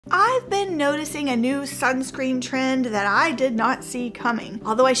I've been noticing a new sunscreen trend that I did not see coming,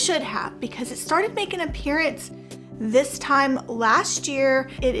 although I should have, because it started making an appearance this time last year.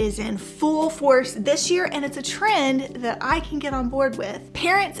 It is in full force this year, and it's a trend that I can get on board with.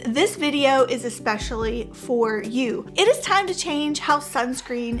 Parents, this video is especially for you. It is time to change how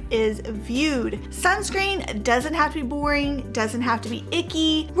sunscreen is viewed. Sunscreen doesn't have to be boring, doesn't have to be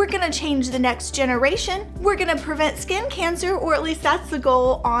icky. We're gonna change the next generation. We're gonna prevent skin cancer, or at least that's the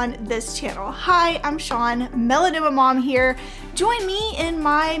goal on this channel. Hi, I'm Sean, Melanoma Mom here. Join me in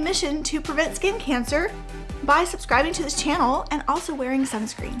my mission to prevent skin cancer by subscribing to this channel and also wearing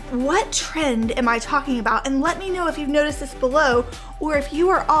sunscreen. What trend am I talking about? And let me know if you've noticed this below, or if you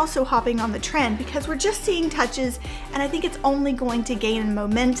are also hopping on the trend, because we're just seeing touches and I think it's only going to gain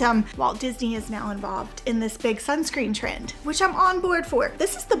momentum. Walt Disney is now involved in this big sunscreen trend, which I'm on board for.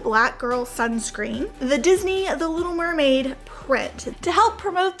 This is the Black Girl sunscreen, the Disney The Little Mermaid print. To help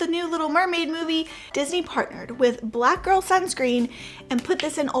promote the new Little Mermaid movie, Disney partnered with Black Girl sunscreen and put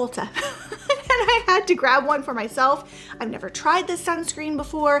this in Ulta. And I had to grab one for myself. I've never tried this sunscreen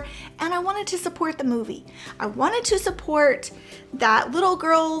before, and I wanted to support the movie. I wanted to support that little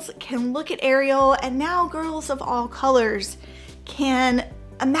girls can look at Ariel, and now girls of all colors can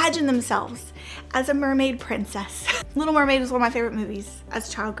imagine themselves as a mermaid princess. Little Mermaid was one of my favorite movies as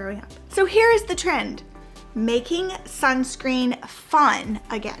a child growing up. So here is the trend: making sunscreen fun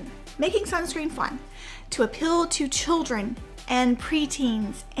again. Making sunscreen fun to appeal to children and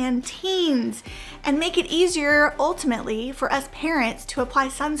preteens and teens, and make it easier ultimately for us parents to apply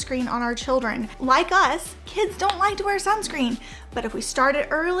sunscreen on our children. Like us, kids don't like to wear sunscreen, but if we start it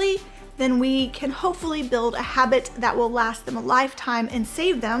early, then we can hopefully build a habit that will last them a lifetime and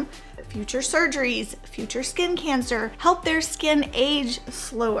save them future surgeries, future skin cancer, help their skin age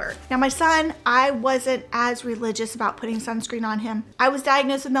slower. Now my son, I wasn't as religious about putting sunscreen on him. I was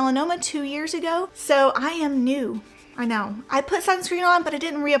diagnosed with melanoma 2 years ago, so I am new. I know. I put sunscreen on, but I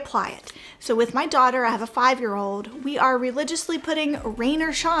didn't reapply it. So with my daughter, I have a 5-year-old, we are religiously putting rain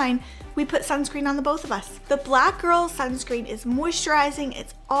or shine, we put sunscreen on the both of us. The Black Girl sunscreen is moisturizing.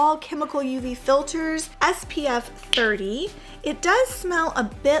 It's all chemical UV filters, SPF 30. It does smell a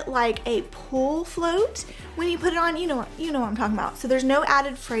bit like a pool float when you put it on. You know what I'm talking about. So there's no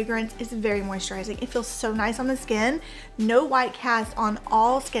added fragrance. It's very moisturizing. It feels so nice on the skin. No white cast on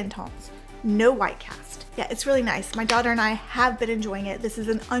all skin tones. No white cast. Yeah, it's really nice. My daughter and I have been enjoying it. This is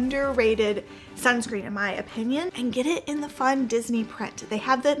an underrated sunscreen in my opinion, and get it in the fun Disney print. They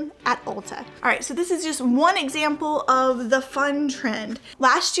have them at Ulta. All right, so this is just one example of the fun trend.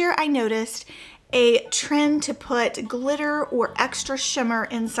 Last year I noticed a trend to put glitter or extra shimmer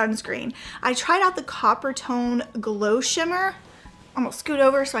in sunscreen. I tried out the Copper Tone Glow Shimmer. I'm gonna scoot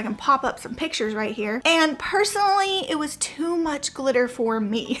over so I can pop up some pictures right here. And personally, it was too much glitter for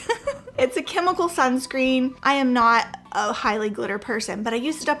me. It's a chemical sunscreen. I am not a highly glitter person, but I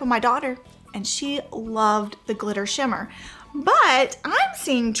used it up on my daughter and she loved the glitter shimmer. But I'm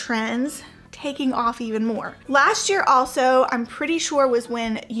seeing trends taking off even more. Last year also, I'm pretty sure, was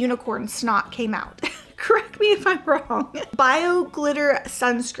when Unicorn Snot came out. Correct me if I'm wrong. Bio Glitter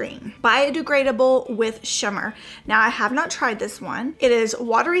Sunscreen, biodegradable with shimmer. Now I have not tried this one. It is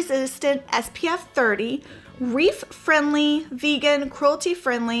water resistant, SPF 30, reef friendly, vegan, cruelty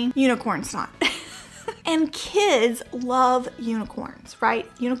friendly, unicorn snot. And kids love unicorns, right?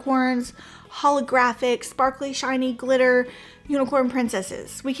 Unicorns, holographic, sparkly, shiny glitter, unicorn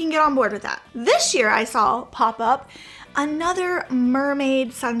princesses. We can get on board with that. This year I saw pop up another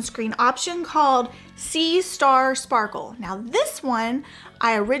mermaid sunscreen option called Sea Star Sparkle. Now this one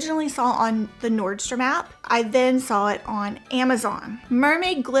I originally saw on the Nordstrom app. I then saw it on Amazon.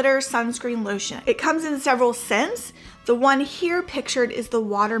 Mermaid Glitter Sunscreen Lotion. It comes in several scents. The one here pictured is the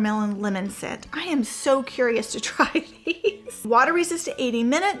watermelon lemon scent. I am so curious to try these. Water resistant 80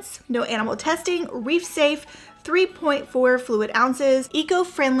 minutes, no animal testing, reef safe, 3.4 fluid ounces,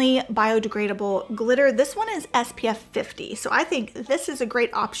 eco-friendly, biodegradable glitter. This one is SPF 50, so I think this is a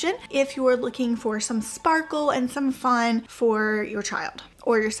great option if you're looking for some sparkle and some fun for your child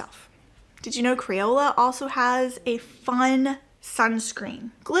or yourself. Did you know Crayola also has a fun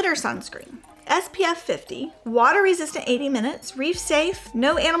sunscreen, glitter sunscreen? SPF 50, water resistant 80 minutes, reef safe,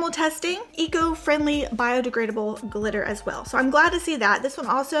 no animal testing, eco-friendly, biodegradable glitter as well. So I'm glad to see that. This one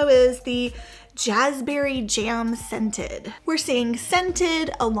also is the Jazzberry Jam Scented. We're seeing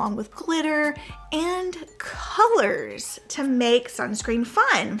scented along with glitter and colors to make sunscreen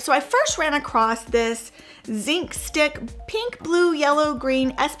fun. So I first ran across this Zinc Stick pink, blue, yellow,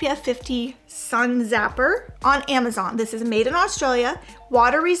 green SPF 50 sun zapper on Amazon. This is made in Australia,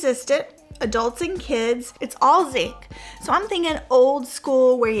 water resistant, adults and kids. It's all zinc. So I'm thinking old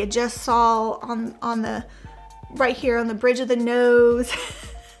school where you just saw on the, right here on the bridge of the nose.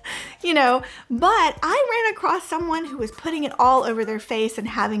 You know, but I ran across someone who was putting it all over their face and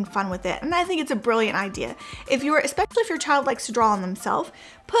having fun with it. And I think it's a brilliant idea. Especially if your child likes to draw on themselves,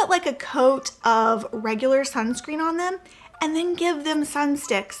 put like a coat of regular sunscreen on them and then give them sun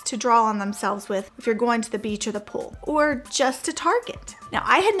sticks to draw on themselves with if you're going to the beach or the pool, or just to Target. Now,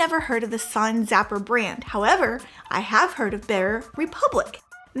 I had never heard of the Sun Zapper brand. However, I have heard of Bear Republic.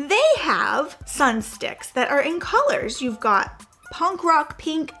 They have sun sticks that are in colors. You've got punk rock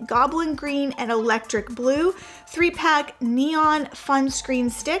pink, goblin green, and electric blue. 3-pack neon fun screen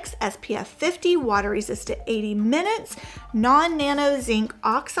sticks, SPF 50, water resistant 80 minutes, non-nano zinc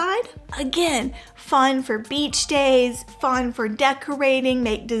oxide. Again, fun for beach days, fun for decorating,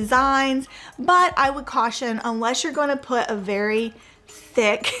 make designs, but I would caution, unless you're gonna put a very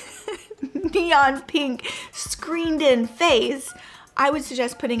thick neon pink screened in face, I would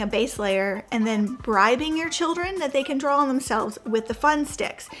suggest putting a base layer and then bribing your children that they can draw on themselves with the fun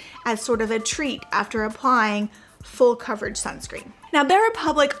sticks as sort of a treat after applying full coverage sunscreen. Now, Bear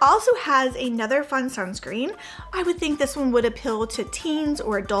Republic also has another fun sunscreen. I would think this one would appeal to teens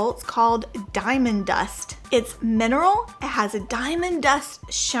or adults, called Diamond Dust. It's mineral, it has a diamond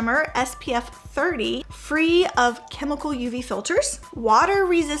dust shimmer, SPF 30, free of chemical UV filters, water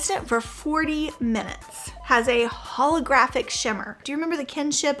resistant for 40 minutes, has a holographic shimmer. Do you remember the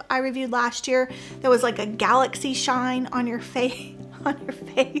kinship I reviewed last year that was like a galaxy shine on your face?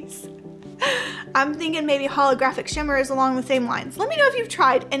 I'm thinking maybe holographic shimmer is along the same lines. Let me know if you've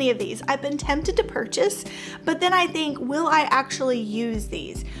tried any of these. I've been tempted to purchase, but then I think, will I actually use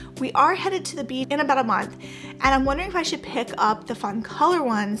these? We are headed to the beach in about a month, and I'm wondering if I should pick up the fun color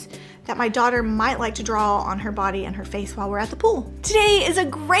ones that my daughter might like to draw on her body and her face while we're at the pool. Today is a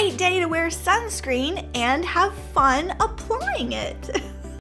great day to wear sunscreen and have fun applying it.